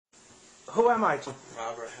who am I?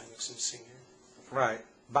 Robert Henriksen Sr. Right.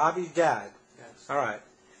 Bobby's dad. Yes. All right.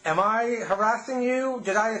 Am I harassing you?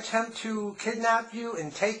 Did I attempt to kidnap you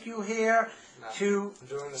and take you here to... I'm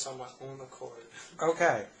doing this on my own accord.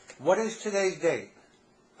 Okay. What is today's date?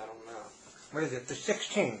 I don't know. What is it? The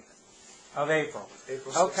 16th of April.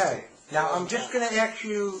 April 16th. Okay. Now, I'm just going to ask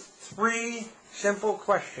you 3 simple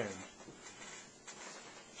questions.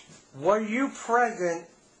 Were you present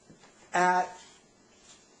at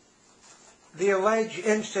the alleged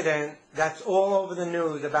incident that's all over the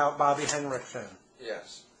news about Bobby Henriksen?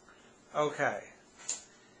 Yes. Okay.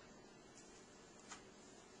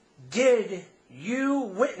 Did you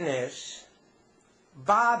witness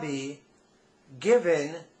Bobby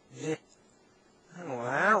given the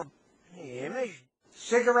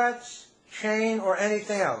cigarettes, chain, or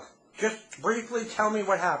anything else? Just briefly tell me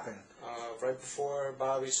what happened. Right before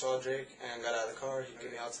Bobby saw Jake and got out of the car, he'd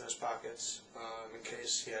give me out to his pockets in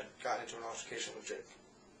case he had gotten into an altercation with Jake.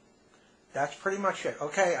 That's pretty much it.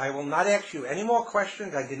 Okay, I will not ask you any more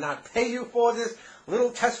questions. I did not pay you for this little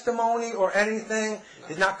testimony or anything. No.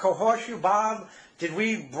 Did not coerce you, Bob. Did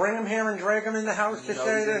we bring him here and drag him in the house to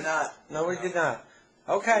say this? No, we did not. No, we did not.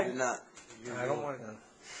 Okay. We did not. I don't want to.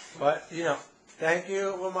 But, you know, thank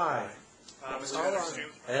you. Who am I? Mr. Henriksen.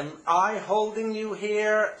 Am I holding you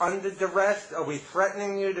here under duress? Are we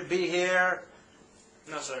threatening you to be here?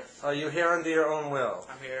 No, sir. Are you here under your own will?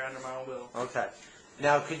 I'm here under my own will. Okay.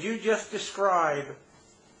 Now, could you just describe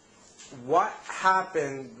what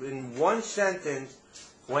happened in one sentence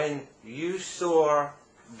when you saw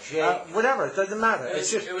Jake? Whatever, it doesn't matter.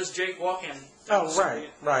 It was Jake walking. Oh, right,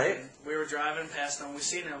 right. And we were driving past him. We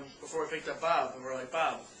seen him before we picked up Bob, and we're like,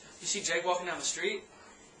 Bob, you see Jake walking down the street?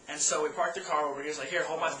 And so we parked the car over. He was like, here,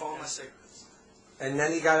 hold my phone and my cigarettes. And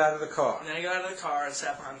then he got out of the car. And then he got out of the car and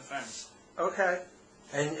sat behind the fence. Okay.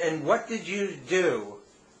 And what did you do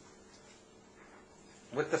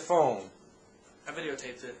with the phone? I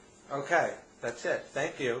videotaped it. Okay, that's it.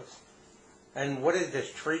 Thank you. And what is this,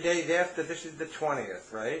 3 days after? This is the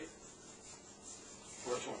 20th, right?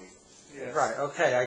 420. Yes. Right, okay.